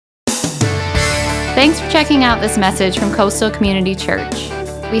Thanks for checking out this message from Coastal Community Church.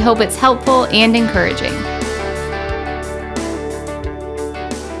 We hope it's helpful and encouraging.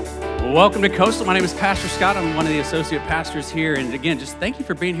 Welcome to Coastal. My name is Pastor Scott. I'm one of the associate pastors here. And again, just thank you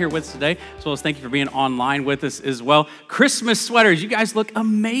for being here with us today, as well as thank you for being online with us as well. Christmas sweaters, you guys look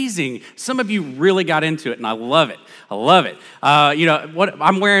amazing. Some of you really got into it, and I love it. I love it.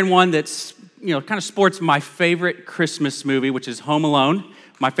 I'm wearing one that's, kind of sports my favorite Christmas movie, which is Home Alone,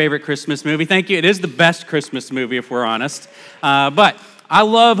 my favorite Christmas movie. Thank you. It is the best Christmas movie, if we're honest. But I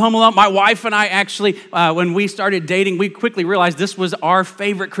love Home Alone. My wife and I actually, when we started dating, we quickly realized this was our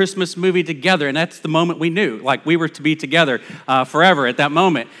favorite Christmas movie together, and that's the moment we knew, like we were to be together forever at that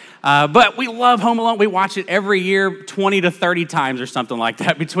moment. But we love Home Alone. We watch it every year 20 to 30 times or something like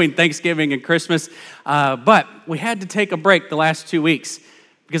that between Thanksgiving and Christmas. But we had to take a break the last 2 weeks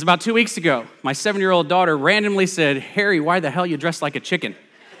because about 2 weeks ago, my 7-year-old daughter randomly said, "Harry, why the hell you dressed like a chicken?"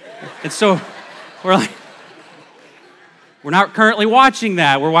 And so we're like, we're not currently watching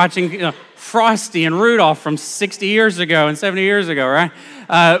that. We're watching Frosty and Rudolph from 60 years ago and 70 years ago, right?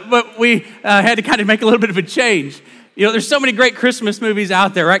 But we had to kind of make a little bit of a change. There's so many great Christmas movies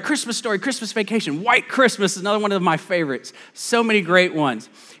out there, right? Christmas Story, Christmas Vacation, White Christmas is another one of my favorites. So many great ones.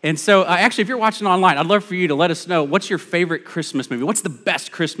 And so actually, if you're watching online, I'd love for you to let us know, what's your favorite Christmas movie? What's the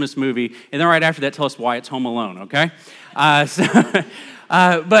best Christmas movie? And then right after that, tell us why it's Home Alone, okay?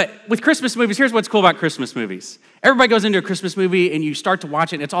 But with Christmas movies, here's what's cool about Christmas movies. Everybody goes into a Christmas movie and you start to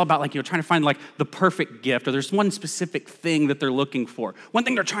watch it, and it's all about trying to find the perfect gift, or there's one specific thing that they're looking for, one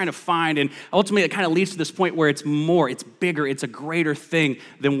thing they're trying to find, and ultimately it kind of leads to this point where it's more, it's bigger, it's a greater thing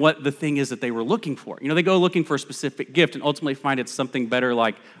than what the thing is that they were looking for. They go looking for a specific gift and ultimately find it's something better,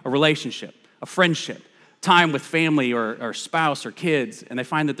 like a relationship, a friendship, time with family or spouse or kids, and they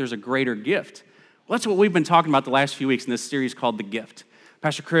find that there's a greater gift. Well, that's what we've been talking about the last few weeks in this series called The Gift.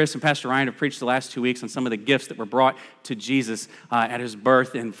 Pastor Chris and Pastor Ryan have preached the last 2 weeks on some of the gifts that were brought to Jesus at his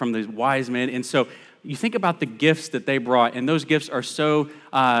birth and from the wise men. And so you think about the gifts that they brought, and those gifts are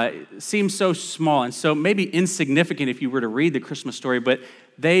seem so small and so maybe insignificant if you were to read the Christmas story, but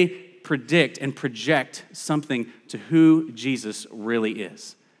they predict and project something to who Jesus really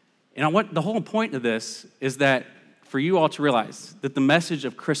is. And what the whole point of this is that for you all to realize that the message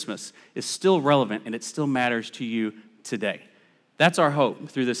of Christmas is still relevant and it still matters to you today. That's our hope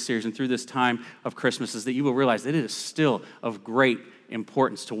through this series and through this time of Christmas, is that you will realize that it is still of great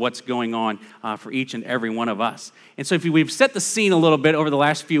importance to what's going on for each and every one of us. And so we've set the scene a little bit over the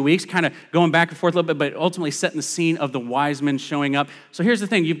last few weeks, kind of going back and forth a little bit, but ultimately setting the scene of the wise men showing up. So here's the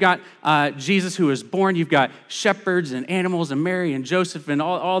thing. You've got Jesus who is born. You've got shepherds and animals and Mary and Joseph and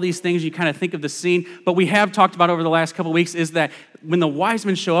all these things. You kind of think of the scene. But we have talked about over the last couple of weeks is that when the wise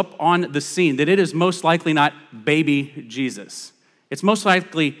men show up on the scene, that it is most likely not baby Jesus. It's most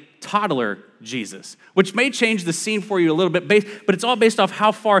likely toddler Jesus, which may change the scene for you a little bit, but it's all based off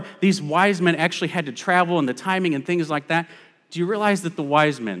how far these wise men actually had to travel and the timing and things like that. Do you realize that the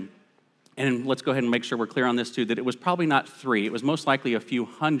wise men, and let's go ahead and make sure we're clear on this too, that it was probably not 3, it was most likely a few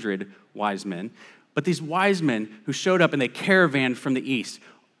hundred wise men, but these wise men who showed up and they caravanned from the east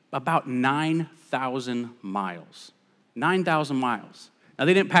about 9,000 miles. 9,000 miles. Now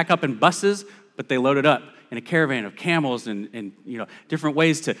they didn't pack up in buses, but they loaded up in a caravan of camels and different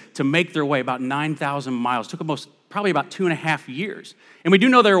ways to make their way about 9,000 miles. Took almost probably about 2.5 years. And we do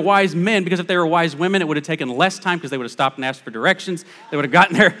know they were wise men, because if they were wise women, it would have taken less time because they would have stopped and asked for directions. They would have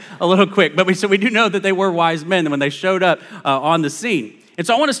gotten there a little quick. But we do know that they were wise men when they showed up on the scene. And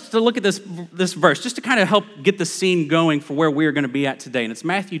so I want us to look at this verse just to kind of help get the scene going for where we're going to be at today. And it's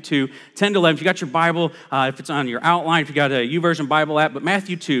Matthew 2, 10 to 11. If you got your Bible, if it's on your outline, if you got a YouVersion Bible app, but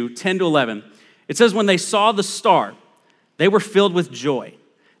Matthew 2, 10 to 11. It says, when they saw the star, they were filled with joy.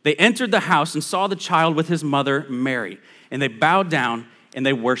 They entered the house and saw the child with his mother, Mary, and they bowed down and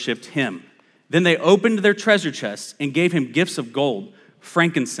they worshiped him. Then they opened their treasure chests and gave him gifts of gold,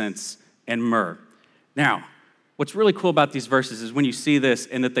 frankincense, and myrrh. Now, what's really cool about these verses is when you see this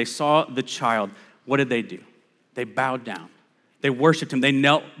and that they saw the child, what did they do? They bowed down. They worshiped him. They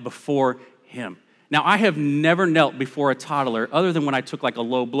knelt before him. Now, I have never knelt before a toddler other than when I took a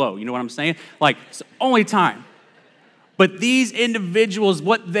low blow. You know what I'm saying? It's the only time. But these individuals,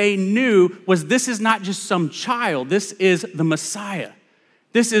 what they knew was this is not just some child. This is the Messiah.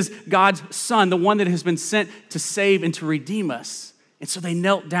 This is God's Son, the one that has been sent to save and to redeem us. And so they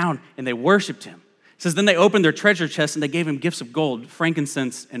knelt down and they worshiped him. It says, then they opened their treasure chests and they gave him gifts of gold,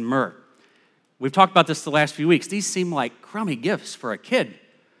 frankincense, and myrrh. We've talked about this the last few weeks. These seem like crummy gifts for a kid,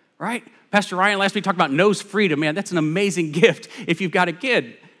 right? Pastor Ryan last week talked about nose freedom. Man, that's an amazing gift if you've got a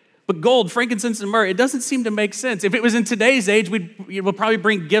kid. But gold, frankincense, and myrrh, it doesn't seem to make sense. If it was in today's age, we'll probably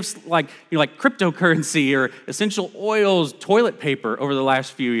bring gifts like, like cryptocurrency or essential oils, toilet paper over the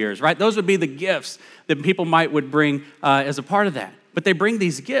last few years, right? Those would be the gifts that people would bring as a part of that. But they bring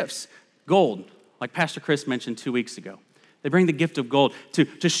these gifts, gold, like Pastor Chris mentioned 2 weeks ago. They bring the gift of gold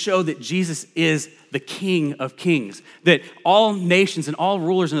to show that Jesus is the King of Kings, that all nations and all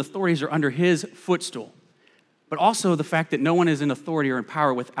rulers and authorities are under his footstool. But also the fact that no one is in authority or in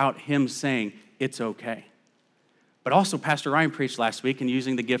power without him saying it's okay. But also Pastor Ryan preached last week in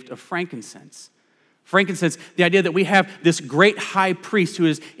using the gift of frankincense. Frankincense, the idea that we have this great high priest who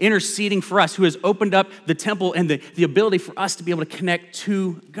is interceding for us, who has opened up the temple and the ability for us to be able to connect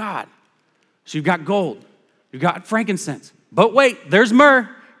to God. So you've got gold. You've got frankincense. But wait, there's myrrh,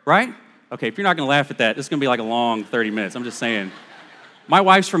 right? Okay, if you're not going to laugh at that, this is going to be like a long 30 minutes. I'm just saying. My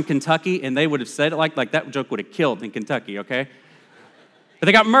wife's from Kentucky, and they would have said it like that joke would have killed in Kentucky, okay? But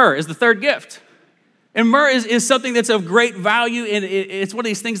they got myrrh as the third gift. And myrrh is something that's of great value, and it's one of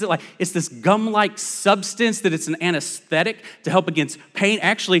these things that it's this gum-like substance that it's an anesthetic to help against pain.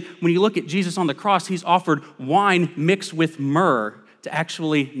 Actually, when you look at Jesus on the cross, he's offered wine mixed with myrrh to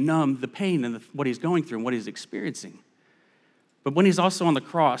actually numb the pain and what he's going through and what he's experiencing. But when he's also on the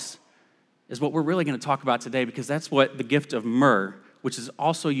cross is what we're really going to talk about today, because that's what the gift of myrrh, which is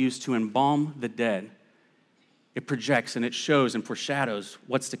also used to embalm the dead, it projects and it shows and foreshadows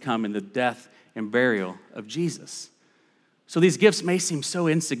what's to come in the death and burial of Jesus. So these gifts may seem so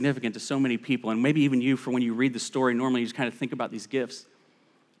insignificant to so many people, and maybe even you, for when you read the story, normally you just kind of think about these gifts.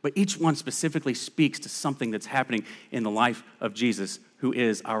 But each one specifically speaks to something that's happening in the life of Jesus, who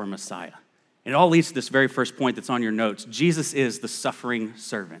is our Messiah. And it all leads to this very first point that's on your notes. Jesus is the suffering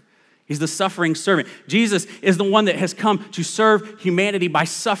servant. He's the suffering servant. Jesus is the one that has come to serve humanity by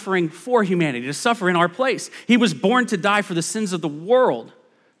suffering for humanity, to suffer in our place. He was born to die for the sins of the world,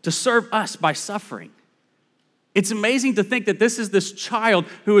 to serve us by suffering. It's amazing to think that this is this child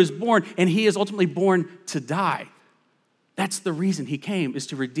who is born, and he is ultimately born to die. That's the reason he came, is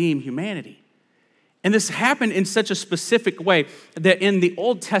to redeem humanity. And this happened in such a specific way that in the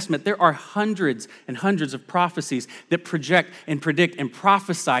Old Testament, there are hundreds and hundreds of prophecies that project and predict and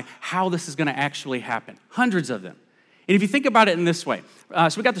prophesy how this is going to actually happen. Hundreds of them. And if you think about it in this way,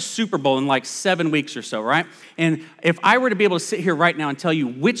 so we got the Super Bowl in like 7 weeks or so, right? And if I were to be able to sit here right now and tell you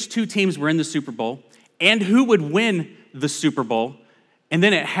which two teams were in the Super Bowl and who would win the Super Bowl, and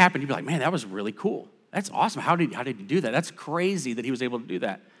then it happened, you'd be like, man, that was really cool. That's awesome. How did he do that? That's crazy that he was able to do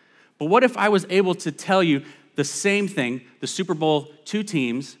that. But what if I was able to tell you the same thing, the Super Bowl, two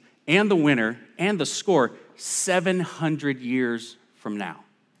teams, and the winner, and the score 700 years from now?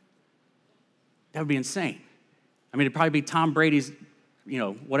 That would be insane. I mean, it'd probably be Tom Brady's,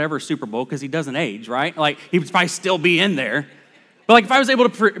 whatever Super Bowl, because he doesn't age, right? Like, he would probably still be in there. But if I was able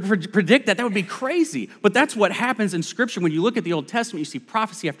to predict that would be crazy. But that's what happens in Scripture. When you look at the Old Testament, you see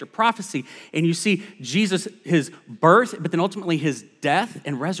prophecy after prophecy, and you see Jesus, his birth, but then ultimately his death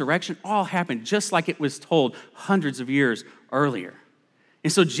and resurrection all happened just like it was told hundreds of years earlier.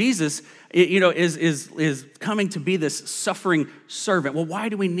 And so Jesus, is coming to be this suffering servant. Well, why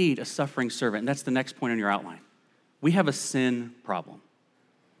do we need a suffering servant? And that's the next point on your outline. We have a sin problem.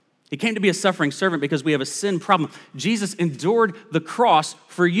 He came to be a suffering servant because we have a sin problem. Jesus endured the cross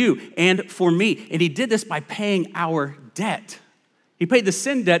for you and for me, and he did this by paying our debt. He paid the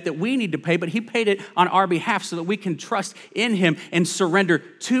sin debt that we need to pay, but he paid it on our behalf so that we can trust in him and surrender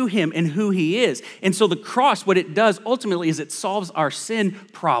to him and who he is. And so the cross, what it does ultimately is it solves our sin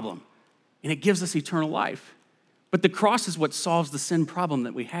problem, and it gives us eternal life. But the cross is what solves the sin problem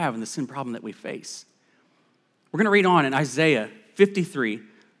that we have and the sin problem that we face. We're going to read on in Isaiah 53,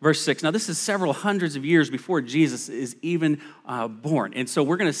 Verse 6. Now, this is several hundreds of years before Jesus is even born. And so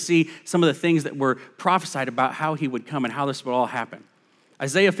we're going to see some of the things that were prophesied about how he would come and how this would all happen.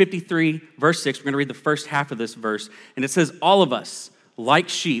 Isaiah 53, verse 6, we're going to read the first half of this verse. And it says, all of us, like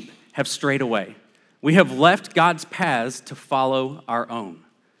sheep, have strayed away. We have left God's paths to follow our own.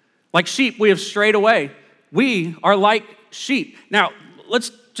 Like sheep, we have strayed away. We are like sheep. Now,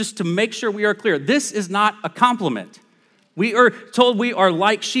 let's just to make sure we are clear, this is not a compliment. We are told we are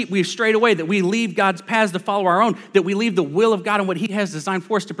like sheep. We have strayed away, that we leave God's paths to follow our own, that we leave the will of God and what he has designed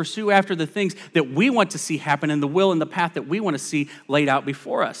for us to pursue after the things that we want to see happen and the will and the path that we want to see laid out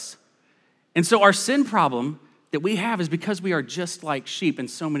before us. And so our sin problem that we have is because we are just like sheep in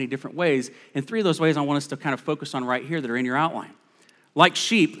so many different ways. And 3 of those ways I want us to kind of focus on right here that are in your outline. Like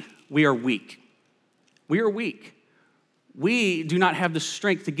sheep, we are weak. We are weak. We do not have the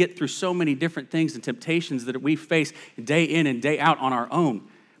strength to get through so many different things and temptations that we face day in and day out on our own.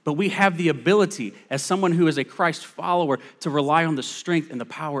 But we have the ability, as someone who is a Christ follower, to rely on the strength and the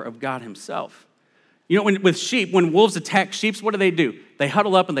power of God himself. You know, with sheep, when wolves attack sheep, what do? They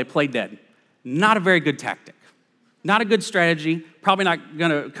huddle up and they play dead. Not a very good tactic. Not a good strategy, probably not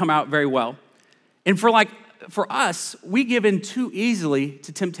gonna come out very well. And for us, we give in too easily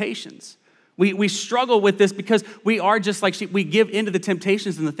to temptations. We struggle with this because we are just like sheep. We give into the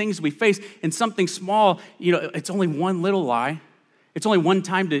temptations and the things we face, and something small, you know, it's only one little lie. It's only one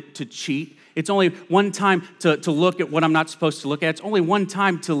time to cheat. It's only one time to look at what I'm not supposed to look at. It's only one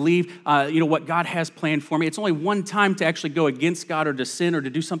time to leave what God has planned for me. It's only one time to actually go against God or to sin or to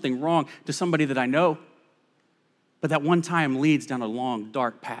do something wrong to somebody that I know. But that one time leads down a long,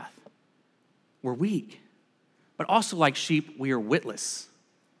 dark path. We're weak. But also like sheep, we are witless.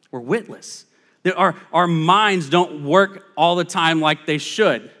 We're witless. Our minds don't work all the time like they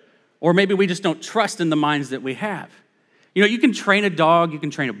should. Or maybe we just don't trust in the minds that we have. You know, you can train a dog, you can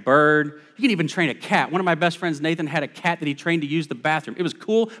train a bird, you can even train a cat. One of my best friends, Nathan, had a cat that he trained to use the bathroom. It was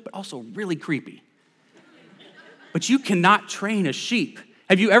cool, but also really creepy. But you cannot train a sheep.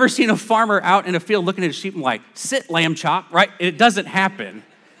 Have you ever seen a farmer out in a field looking at a sheep and like, sit, lamb chop, right? It doesn't happen.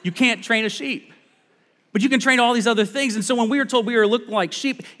 You can't train a sheep. But you can train all these other things. And so when we are told we are looking like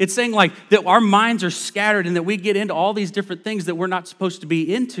sheep, it's saying like that our minds are scattered and that we get into all these different things that we're not supposed to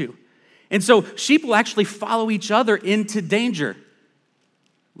be into. And so sheep will actually follow each other into danger.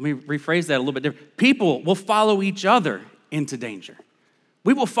 Let me rephrase that a little bit different. People will follow each other into danger.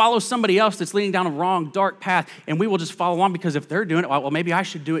 We will follow somebody else that's leading down a wrong, dark path, and we will just follow along because if they're doing it, well, maybe I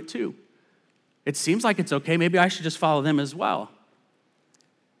should do it too. It seems like it's okay. Maybe I should just follow them as well.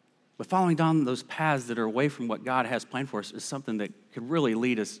 But following down those paths that are away from what God has planned for us is something that could really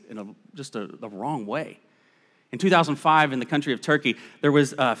lead us in the wrong way. In 2005, in the country of Turkey, there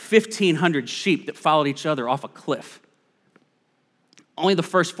was 1,500 sheep that followed each other off a cliff. Only the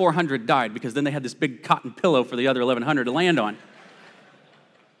first 400 died because then they had this big cotton pillow for the other 1,100 to land on.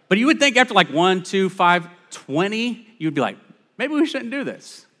 But you would think after like 1, 2, 5, 20, you'd be like, maybe we shouldn't do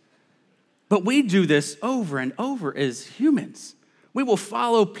this. But we do this over and over as humans. We will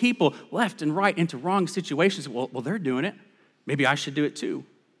follow people left and right into wrong situations. Well, they're doing it. Maybe I should do it too.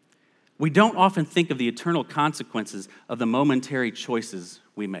 We don't often think of the eternal consequences of the momentary choices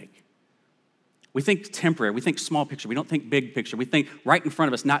we make. We think temporary. We think small picture. We don't think big picture. We think right in front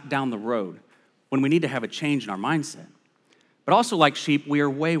of us, not down the road, when we need to have a change in our mindset. But also like sheep, we are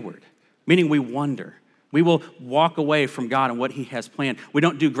wayward, meaning we wander. We will walk away from God and what he has planned. We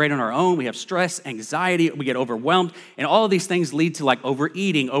don't do great on our own. We have stress, anxiety, we get overwhelmed, and all of these things lead to like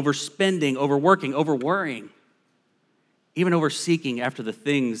overeating, overspending, overworking, overworrying, even over seeking after the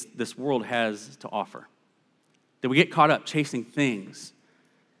things this world has to offer. Did we get caught up chasing things?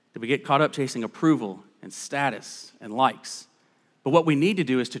 Did we get caught up chasing approval and status and likes? But what we need to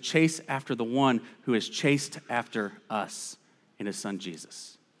do is to chase after the one who has chased after us in his son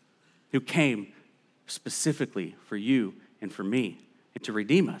Jesus, who came specifically for you and for me and to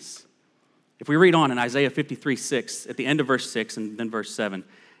redeem us. If we read on in Isaiah 53:6, at the end of verse 6 and then verse 7,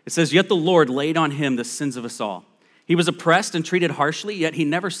 it says, "Yet the Lord laid on him the sins of us all. He was oppressed and treated harshly, yet he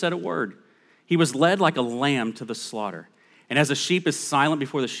never said a word. He was led like a lamb to the slaughter. And as a sheep is silent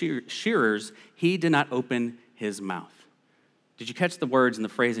before the shearers, he did not open his mouth." Did you catch the words and the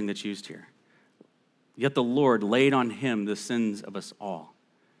phrasing that's used here? Yet the Lord laid on him the sins of us all.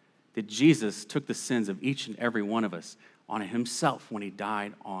 That Jesus took the sins of each and every one of us on himself when he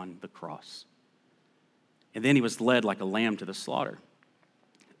died on the cross. And then he was led like a lamb to the slaughter.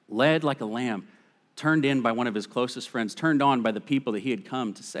 Led like a lamb, turned in by one of his closest friends, turned on by the people that he had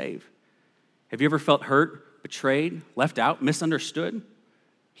come to save. Have you ever felt hurt, betrayed, left out, misunderstood?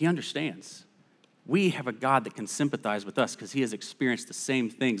 He understands. We have a God that can sympathize with us because he has experienced the same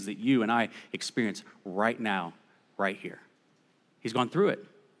things that you and I experience right now, right here. He's gone through it.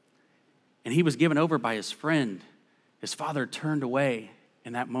 And he was given over by his friend. His father turned away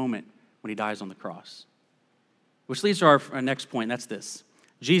in that moment when he dies on the cross. Which leads to our next point, and that's this.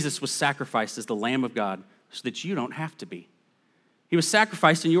 Jesus was sacrificed as the Lamb of God so that you don't have to be. He was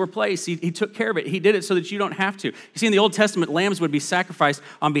sacrificed in your place. He took care of it. He did it so that you don't have to. You see, in the Old Testament, lambs would be sacrificed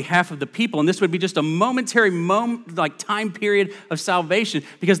on behalf of the people, and this would be just a momentary time period of salvation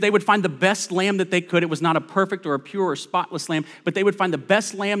because they would find the best lamb that they could. It was not a perfect or a pure or spotless lamb, but they would find the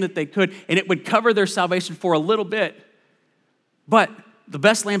best lamb that they could, and it would cover their salvation for a little bit. But the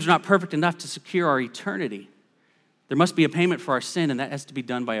best lambs are not perfect enough to secure our eternity. There must be a payment for our sin, and that has to be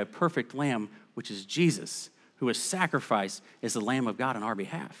done by a perfect lamb, which is Jesus, who was sacrificed as the Lamb of God on our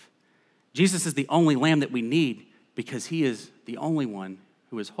behalf. Jesus is the only lamb that we need because he is the only one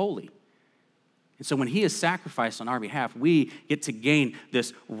who is holy. And so when he is sacrificed on our behalf, we get to gain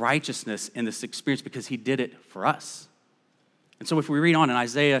this righteousness and this experience because he did it for us. And so if we read on in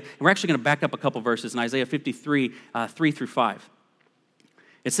Isaiah, and we're actually going to back up a couple verses in Isaiah 53, 3 through 5.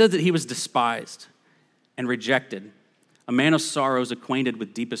 It says that he was despised and rejected, a man of sorrows, acquainted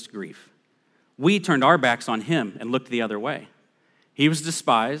with deepest grief. We turned our backs on him and looked the other way. He was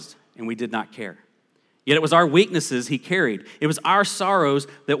despised, and we did not care. Yet it was our weaknesses he carried. It was our sorrows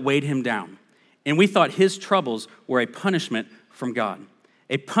that weighed him down. And we thought his troubles were a punishment from God,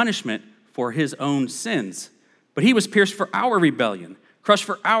 a punishment for his own sins. But he was pierced for our rebellion, crushed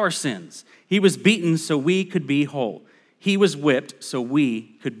for our sins. He was beaten so we could be whole. He was whipped so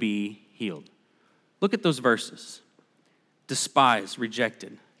we could be healed. Look at those verses. Despised,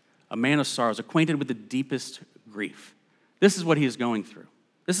 rejected, a man of sorrows, acquainted with the deepest grief. This is what he is going through.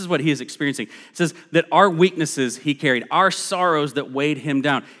 This is what he is experiencing. It says that our weaknesses he carried, our sorrows that weighed him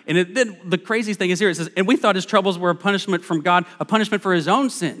down. And then the craziest thing is here, it says, and we thought his troubles were a punishment from God, a punishment for his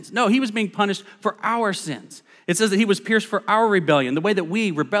own sins. No, he was being punished for our sins. It says that he was pierced for our rebellion, the way that we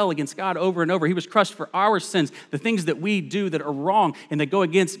rebel against God over and over. He was crushed for our sins, the things that we do that are wrong and that go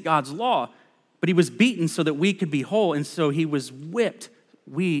against God's law. But he was beaten so that we could be whole, and so he was whipped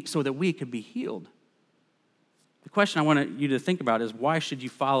so that we could be healed. The question I want you to think about is, why should you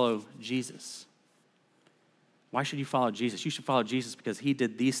follow Jesus? Why should you follow Jesus? You should follow Jesus because he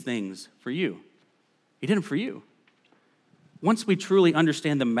did these things for you. He did them for you. Once we truly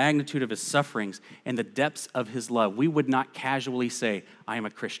understand the magnitude of his sufferings and the depths of his love, we would not casually say, I am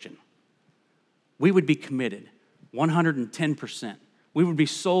a Christian. We would be committed 110%. We would be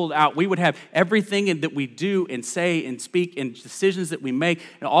sold out. We would have everything that we do and say and speak and decisions that we make,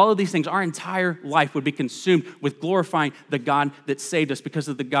 and all of these things, our entire life would be consumed with glorifying the God that saved us because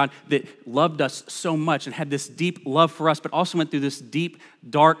of the God that loved us so much and had this deep love for us, but also went through this deep,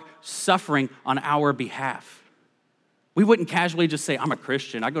 dark suffering on our behalf. We wouldn't casually just say, I'm a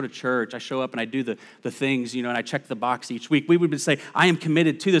Christian, I go to church, I show up and I do the things, and I check the box each week. We would say, I am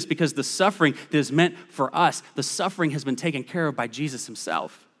committed to this because the suffering that is meant for us, the suffering has been taken care of by Jesus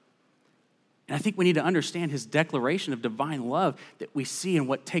himself. And I think we need to understand his declaration of divine love that we see in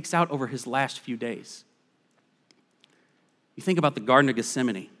what takes out over his last few days. You think about the Garden of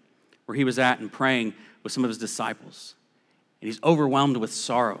Gethsemane, where he was at and praying with some of his disciples, and he's overwhelmed with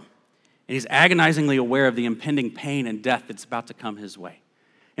sorrow. And he's agonizingly aware of the impending pain and death that's about to come his way.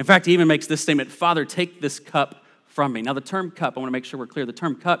 In fact, he even makes this statement, Father, take this cup from me. Now, the term cup, I want to make sure we're clear. The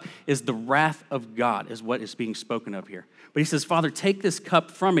term cup is the wrath of God is what is being spoken of here. But he says, Father, take this cup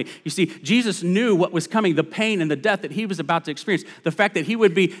from me. You see, Jesus knew what was coming, the pain and the death that he was about to experience, the fact that he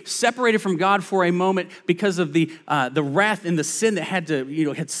would be separated from God for a moment because of the wrath and the sin that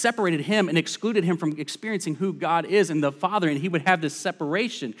had separated him and excluded him from experiencing who God is and the Father, and he would have this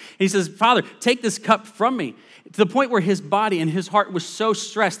separation. And he says, Father, take this cup from me. To the point where his body and his heart was so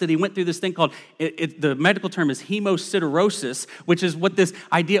stressed that he went through this thing called, the medical term is hemosiderosis, which is what this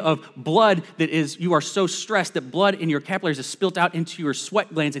idea of blood that is, you are so stressed that blood in your capillaries is spilt out into your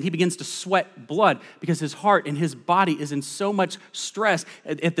sweat glands, and he begins to sweat blood because his heart and his body is in so much stress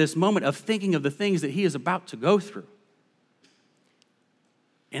at this moment of thinking of the things that he is about to go through.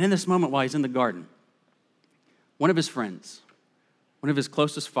 And in this moment while he's in the garden, one of his friends, one of his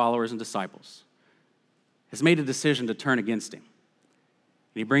closest followers and disciples, has made a decision to turn against him.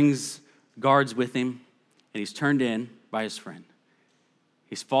 And he brings guards with him, and he's turned in by his friend.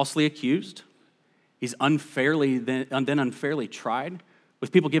 He's falsely accused. He's unfairly tried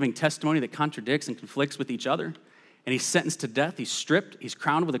with people giving testimony that contradicts and conflicts with each other. And he's sentenced to death. He's stripped. He's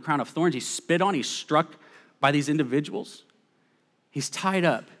crowned with a crown of thorns. He's spit on. He's struck by these individuals. He's tied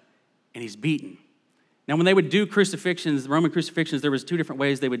up, and he's beaten. Now, when they would do crucifixions, Roman crucifixions, there was two different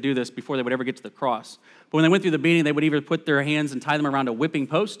ways they would do this before they would ever get to the cross. But when they went through the beating, they would either put their hands and tie them around a whipping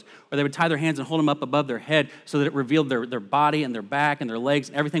post, or they would tie their hands and hold them up above their head so that it revealed their body and their back and their legs.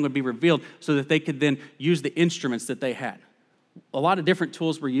 And everything would be revealed so that they could then use the instruments that they had. A lot of different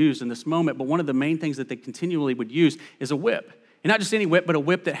tools were used in this moment, but one of the main things that they continually would use is a whip. And not just any whip, but a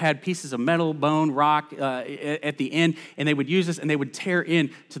whip that had pieces of metal, bone, rock at the end, and they would use this and they would tear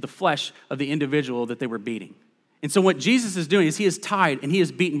into the flesh of the individual that they were beating. And so what Jesus is doing is he is tied and he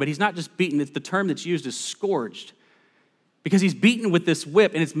is beaten, but he's not just beaten, it's the term that's used is scourged. Because he's beaten with this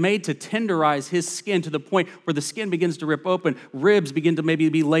whip and it's made to tenderize his skin to the point where the skin begins to rip open, ribs begin to maybe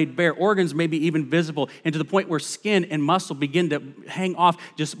be laid bare, organs may be even visible, and to the point where skin and muscle begin to hang off,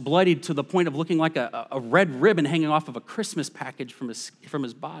 just bloodied to the point of looking like a red ribbon hanging off of a Christmas package from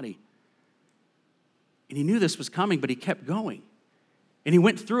his body. And he knew this was coming, but he kept going. And he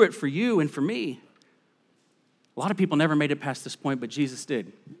went through it for you and for me. A lot of people never made it past this point, but Jesus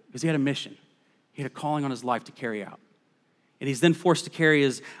did, because he had a mission. He had a calling on his life to carry out. And he's then forced to carry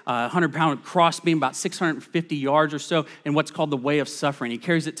his 100-pound crossbeam about 650 yards or so in what's called the Way of Suffering. He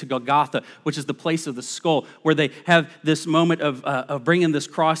carries it to Golgotha, which is the place of the skull, where they have this moment of bringing this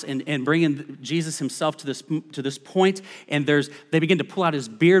cross and bringing Jesus himself to this point. And they begin to pull out his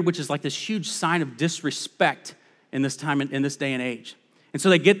beard, which is like this huge sign of disrespect in this time, in this day and age. And so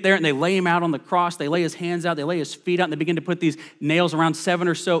they get there and they lay him out on the cross. They lay his hands out. They lay his feet out. And they begin to put these nails around 7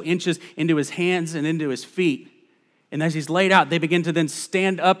 or so inches into his hands and into his feet. And as he's laid out, they begin to then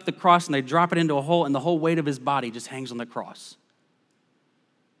stand up the cross and they drop it into a hole, and the whole weight of his body just hangs on the cross.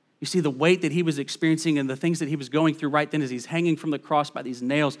 You see, the weight that he was experiencing and the things that he was going through right then as he's hanging from the cross by these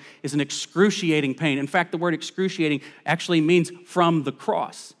nails is an excruciating pain. In fact, the word excruciating actually means from the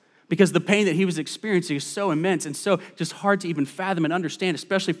cross, because the pain that he was experiencing is so immense and so just hard to even fathom and understand,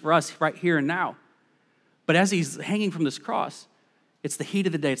 especially for us right here and now. But as he's hanging from this cross, it's the heat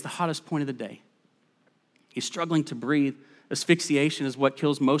of the day. It's the hottest point of the day. He's struggling to breathe. Asphyxiation is what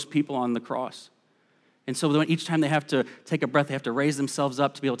kills most people on the cross. And so each time they have to take a breath, they have to raise themselves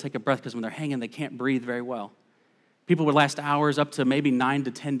up to be able to take a breath, because when they're hanging, they can't breathe very well. People would last hours, up to maybe 9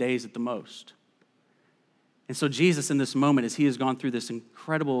 to 10 days at the most. And so Jesus, in this moment, as he has gone through this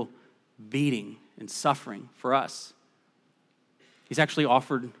incredible beating and suffering for us, he's actually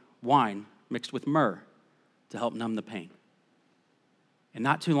offered wine mixed with myrrh to help numb the pain. And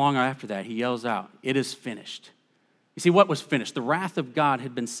not too long after that, he yells out, "It is finished." You see, what was finished? The wrath of God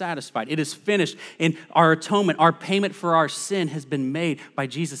had been satisfied. It is finished, and our atonement, our payment for our sin has been made by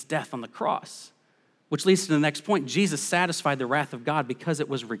Jesus' death on the cross. Which leads to the next point. Jesus satisfied the wrath of God because it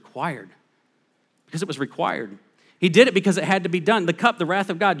was required. Because it was required. He did it because it had to be done. The cup, the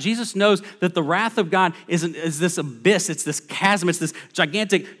wrath of God. Jesus knows that the wrath of God is this abyss. It's this chasm. It's this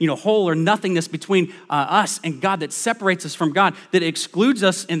gigantic, hole or nothingness between us and God that separates us from God, that excludes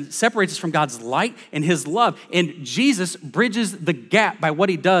us and separates us from God's light and his love. And Jesus bridges the gap by what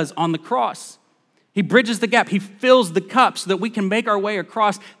he does on the cross. He bridges the gap. He fills the cup so that we can make our way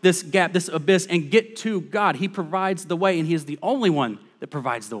across this gap, this abyss, and get to God. He provides the way, and he is the only one that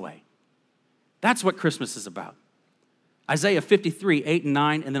provides the way. That's what Christmas is about. Isaiah 53, 8 and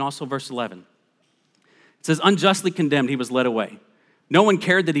 9, and then also verse 11. It says, "Unjustly condemned, he was led away. No one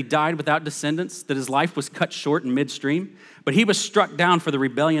cared that he died without descendants, that his life was cut short in midstream. But he was struck down for the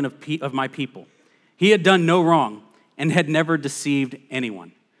rebellion of my people. He had done no wrong and had never deceived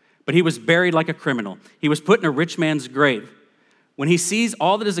anyone. But he was buried like a criminal. He was put in a rich man's grave. When he sees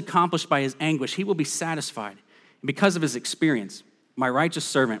all that is accomplished by his anguish, he will be satisfied. And because of his experience, my righteous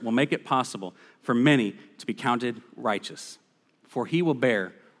servant will make it possible for many to be counted righteous, for he will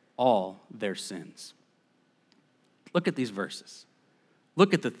bear all their sins." Look at these verses.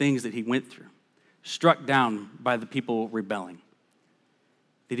 Look at the things that he went through, struck down by the people rebelling,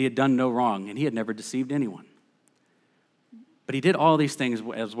 that he had done no wrong and he had never deceived anyone. But he did all these things,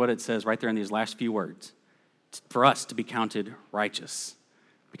 as what it says right there in these last few words, for us to be counted righteous,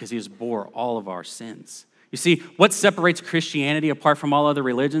 because he has bore all of our sins. You see, what separates Christianity apart from all other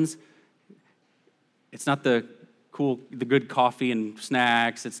religions? It's not the good coffee and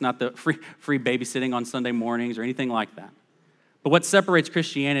snacks. It's not the free babysitting on Sunday mornings or anything like that. But what separates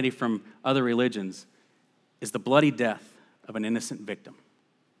Christianity from other religions is the bloody death of an innocent victim.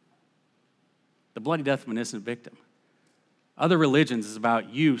 The bloody death of an innocent victim. Other religions is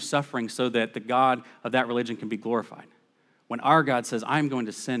about you suffering so that the God of that religion can be glorified. When our God says, "I'm going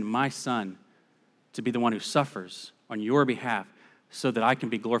to send my son to be the one who suffers on your behalf so that I can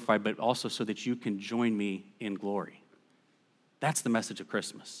be glorified, but also so that you can join me in glory." That's the message of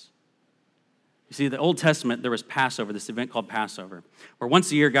Christmas. You see, the Old Testament, there was Passover, this event called Passover, where once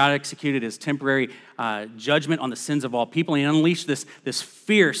a year God executed his temporary judgment on the sins of all people, and he unleashed this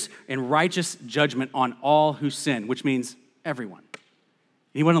fierce and righteous judgment on all who sin, which means everyone.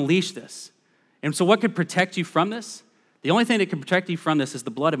 He would unleash this. And so what could protect you from this? The only thing that could protect you from this is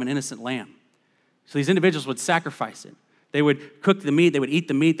the blood of an innocent lamb. So these individuals would sacrifice it. They would cook the meat, they would eat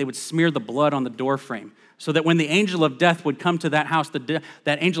the meat, they would smear the blood on the doorframe, so that when the angel of death would come to that house, that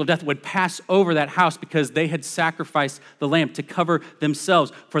angel of death would pass over that house because they had sacrificed the lamb to cover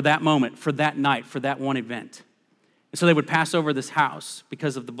themselves for that moment, for that night, for that one event. And so they would pass over this house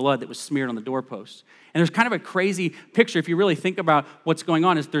because of the blood that was smeared on the doorpost. And there's kind of a crazy picture if you really think about what's going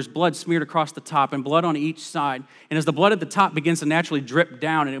on. Is there's blood smeared across the top and blood on each side. And as the blood at the top begins to naturally drip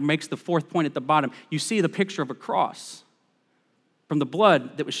down and it makes the fourth point at the bottom, you see the picture of a cross from the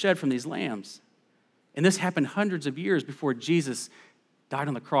blood that was shed from these lambs. And this happened hundreds of years before Jesus died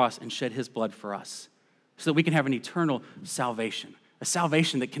on the cross and shed his blood for us, so that we can have an eternal salvation, a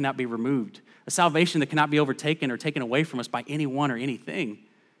salvation that cannot be removed, a salvation that cannot be overtaken or taken away from us by anyone or anything,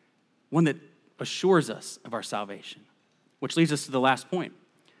 one that assures us of our salvation, which leads us to the last point.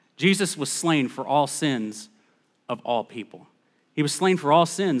 Jesus was slain for all sins of all people. He was slain for all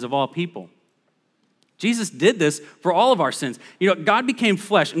sins of all people. Jesus did this for all of our sins. God became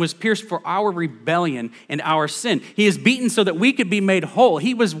flesh and was pierced for our rebellion and our sin. He is beaten so that we could be made whole.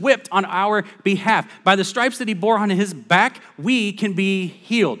 He was whipped on our behalf. By the stripes that he bore on his back, we can be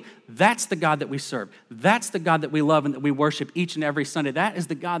healed. That's the God that we serve. That's the God that we love and that we worship each and every Sunday. That is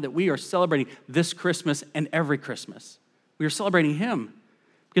the God that we are celebrating this Christmas and every Christmas. We are celebrating him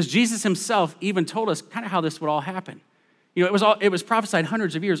because Jesus himself even told us kind of how this would all happen. It was prophesied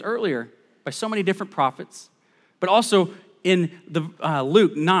hundreds of years earlier by so many different prophets, but also in the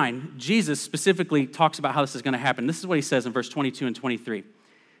Luke 9, Jesus specifically talks about how this is going to happen. This is what he says in verse 22 and 23.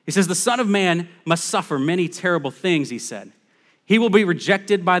 He says, "The Son of Man must suffer many terrible things," he said. "He will be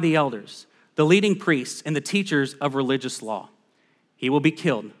rejected by the elders, the leading priests, and the teachers of religious law. He will be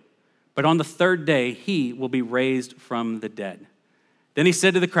killed, but on the third day he will be raised from the dead." Then he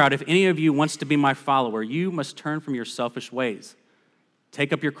said to the crowd, "If any of you wants to be my follower, you must turn from your selfish ways.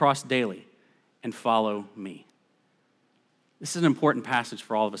 Take up your cross daily and follow me." This is an important passage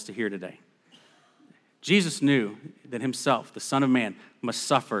for all of us to hear today. Jesus knew that himself, the Son of Man, must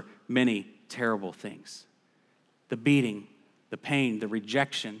suffer many terrible things. The beating, the pain, the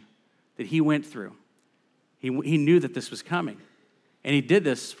rejection that he went through. He knew that this was coming, and he did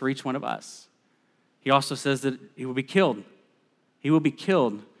this for each one of us. He also says that he will be killed. He will be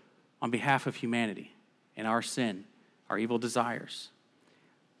killed on behalf of humanity and our sin, our evil desires.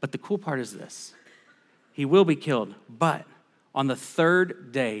 But the cool part is this. He will be killed, but on the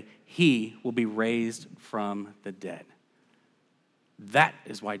third day, he will be raised from the dead. That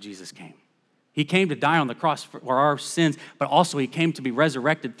is why Jesus came. He came to die on the cross for our sins, but also he came to be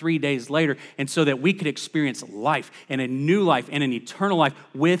resurrected 3 days later, and so that we could experience life and a new life and an eternal life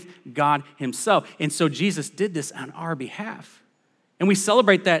with God himself. And so Jesus did this on our behalf. And we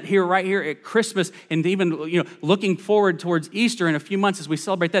celebrate that right here at Christmas, and even looking forward towards Easter in a few months as we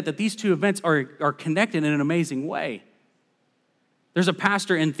celebrate that these two events are connected in an amazing way. There's a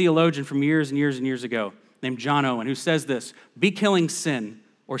pastor and theologian from years and years and years ago named John Owen who says this: "Be killing sin,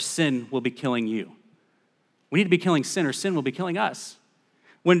 or sin will be killing you." We need to be killing sin, or sin will be killing us.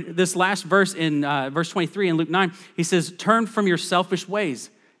 When this last verse in verse 23 in Luke 9, he says, "Turn from your selfish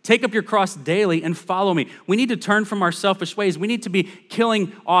ways. Take up your cross daily and follow me." We need to turn from our selfish ways. We need to be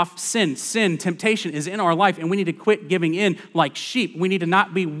killing off sin. Sin, temptation is in our life, and we need to quit giving in like sheep. We need to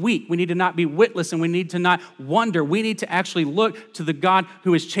not be weak. We need to not be witless, and we need to not wonder. We need to actually look to the God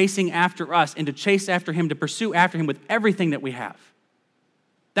who is chasing after us and to chase after him, to pursue after him with everything that we have.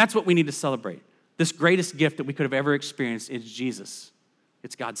 That's what we need to celebrate. This greatest gift that we could have ever experienced is Jesus.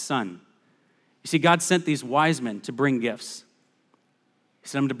 It's God's Son. You see, God sent these wise men to bring gifts. He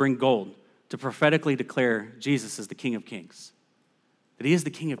sent them to bring gold, to prophetically declare Jesus as the King of Kings, that he is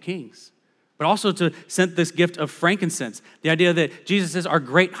the King of Kings, but also to send this gift of frankincense, the idea that Jesus is our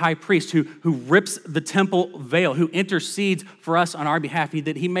great high priest who rips the temple veil, who intercedes for us on our behalf,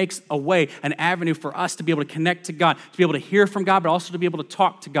 that he makes a way, an avenue for us to be able to connect to God, to be able to hear from God, but also to be able to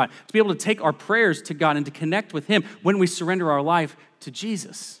talk to God, to be able to take our prayers to God and to connect with him when we surrender our life to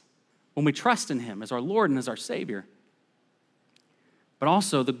Jesus, when we trust in him as our Lord and as our Savior. But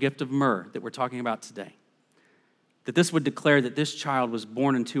also the gift of myrrh that we're talking about today. That this would declare that this child was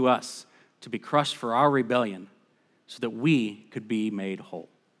born unto us to be crushed for our rebellion so that we could be made whole.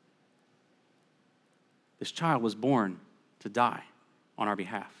 This child was born to die on our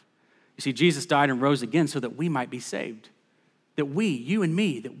behalf. You see, Jesus died and rose again so that we might be saved. That we, you and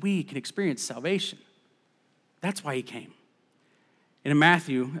me, that we can experience salvation. That's why he came. And in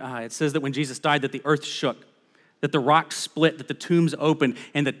Matthew, it says that when Jesus died, that the earth shook, that the rocks split, that the tombs opened,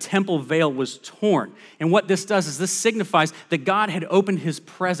 and the temple veil was torn. And what this does is this signifies that God had opened his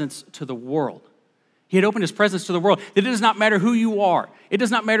presence to the world. He had opened his presence to the world. That it does not matter who you are. It does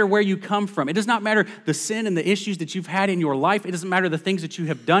not matter where you come from. It does not matter the sin and the issues that you've had in your life. It doesn't matter the things that you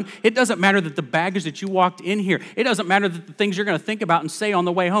have done. It doesn't matter that the baggage that you walked in here. It doesn't matter that the things you're going to think about and say on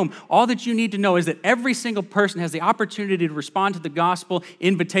the way home. All that you need to know is that every single person has the opportunity to respond to the gospel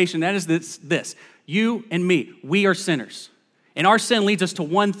invitation. That is this. You and me, we are sinners. And our sin leads us to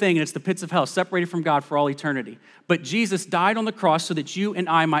one thing, and it's the pits of hell, separated from God for all eternity. But Jesus died on the cross so that you and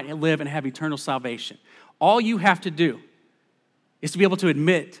I might live and have eternal salvation. All you have to do is to be able to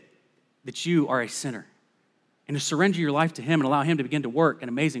admit that you are a sinner and to surrender your life to him and allow him to begin to work in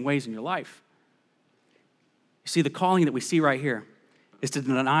amazing ways in your life. You see, the calling that we see right here is to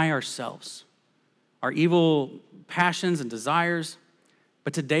deny ourselves, our evil passions and desires,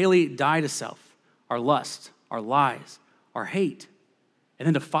 but to daily die to self, our lust, our lies, our hate, and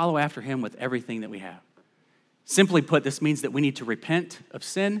then to follow after him with everything that we have. Simply put, this means that we need to repent of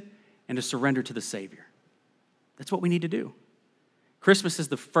sin and to surrender to the Savior. That's what we need to do. Christmas is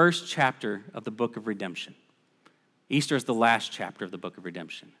the first chapter of the book of redemption. Easter is the last chapter of the book of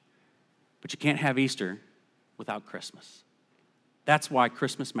redemption. But you can't have Easter without Christmas. That's why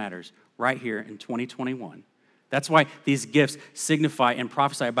Christmas matters right here in 2021. That's why these gifts signify and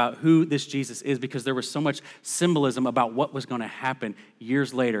prophesy about who this Jesus is, because there was so much symbolism about what was going to happen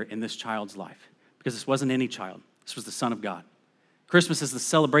years later in this child's life. Because this wasn't any child. This was the Son of God. Christmas is the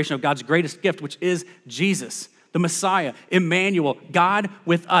celebration of God's greatest gift, which is Jesus, the Messiah, Emmanuel, God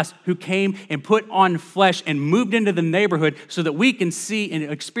with us, who came and put on flesh and moved into the neighborhood so that we can see and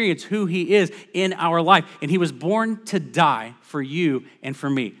experience who he is in our life. And he was born to die for you and for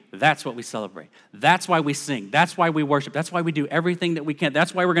me. That's what we celebrate. That's why we sing. That's why we worship. That's why we do everything that we can.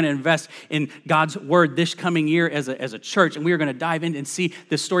 That's why we're going to invest in God's word this coming year as a church. And we are going to dive in and see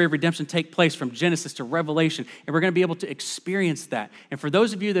this story of redemption take place from Genesis to Revelation. And we're going to be able to experience that. And for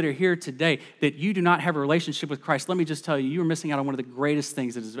those of you that are here today that you do not have a relationship with Christ, let me just tell you, you are missing out on one of the greatest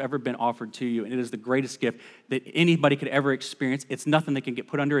things that has ever been offered to you. And it is the greatest gift that anybody could ever experience. It's nothing that can get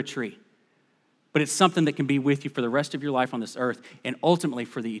put under a tree. But it's something that can be with you for the rest of your life on this earth and ultimately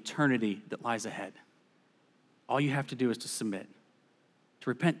for the eternity that lies ahead. All you have to do is to submit, to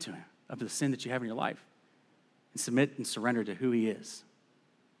repent to him of the sin that you have in your life and submit and surrender to who he is.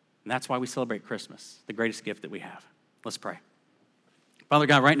 And that's why we celebrate Christmas, the greatest gift that we have. Let's pray. Father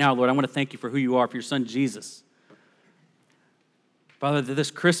God, right now, Lord, I want to thank you for who you are, for your son, Jesus. Father, that this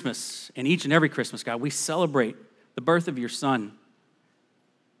Christmas and each and every Christmas, God, we celebrate the birth of your son.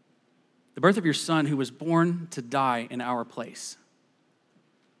 The birth of your son who was born to die in our place.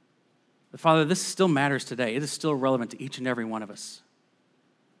 But Father, this still matters today. It is still relevant to each and every one of us.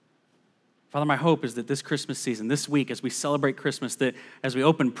 Father, my hope is that this Christmas season, this week, as we celebrate Christmas, that as we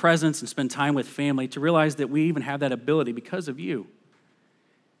open presents and spend time with family, to realize that we even have that ability because of you.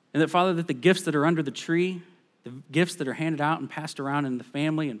 And that, Father, that the gifts that are under the tree, the gifts that are handed out and passed around in the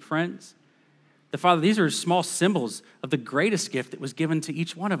family and friends, that, Father, these are small symbols of the greatest gift that was given to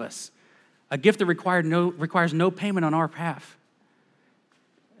each one of us. A gift that requires no payment on our behalf.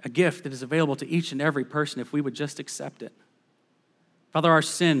 A gift that is available to each and every person if we would just accept it. Father, our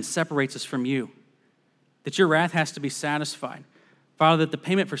sin separates us from you. That your wrath has to be satisfied. Father, that the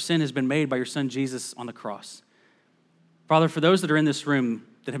payment for sin has been made by your son Jesus on the cross. Father, for those that are in this room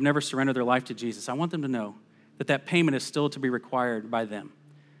that have never surrendered their life to Jesus, I want them to know that that payment is still to be required by them.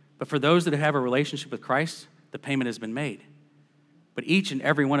 But for those that have a relationship with Christ, the payment has been made. But each and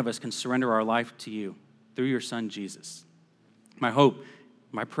every one of us can surrender our life to you through your son, Jesus. My hope,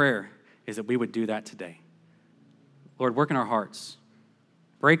 my prayer is that we would do that today. Lord, work in our hearts.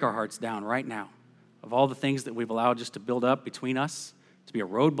 Break our hearts down right now of all the things that we've allowed just to build up between us, to be a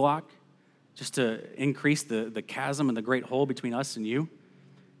roadblock, just to increase the chasm and the great hole between us and you.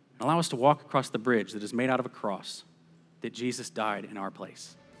 And allow us to walk across the bridge that is made out of a cross that Jesus died in our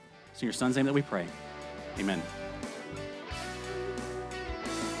place. It's in your son's name that we pray. Amen.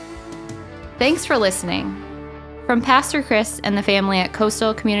 Thanks for listening. From Pastor Chris and the family at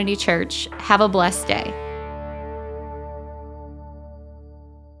Coastal Community Church, have a blessed day.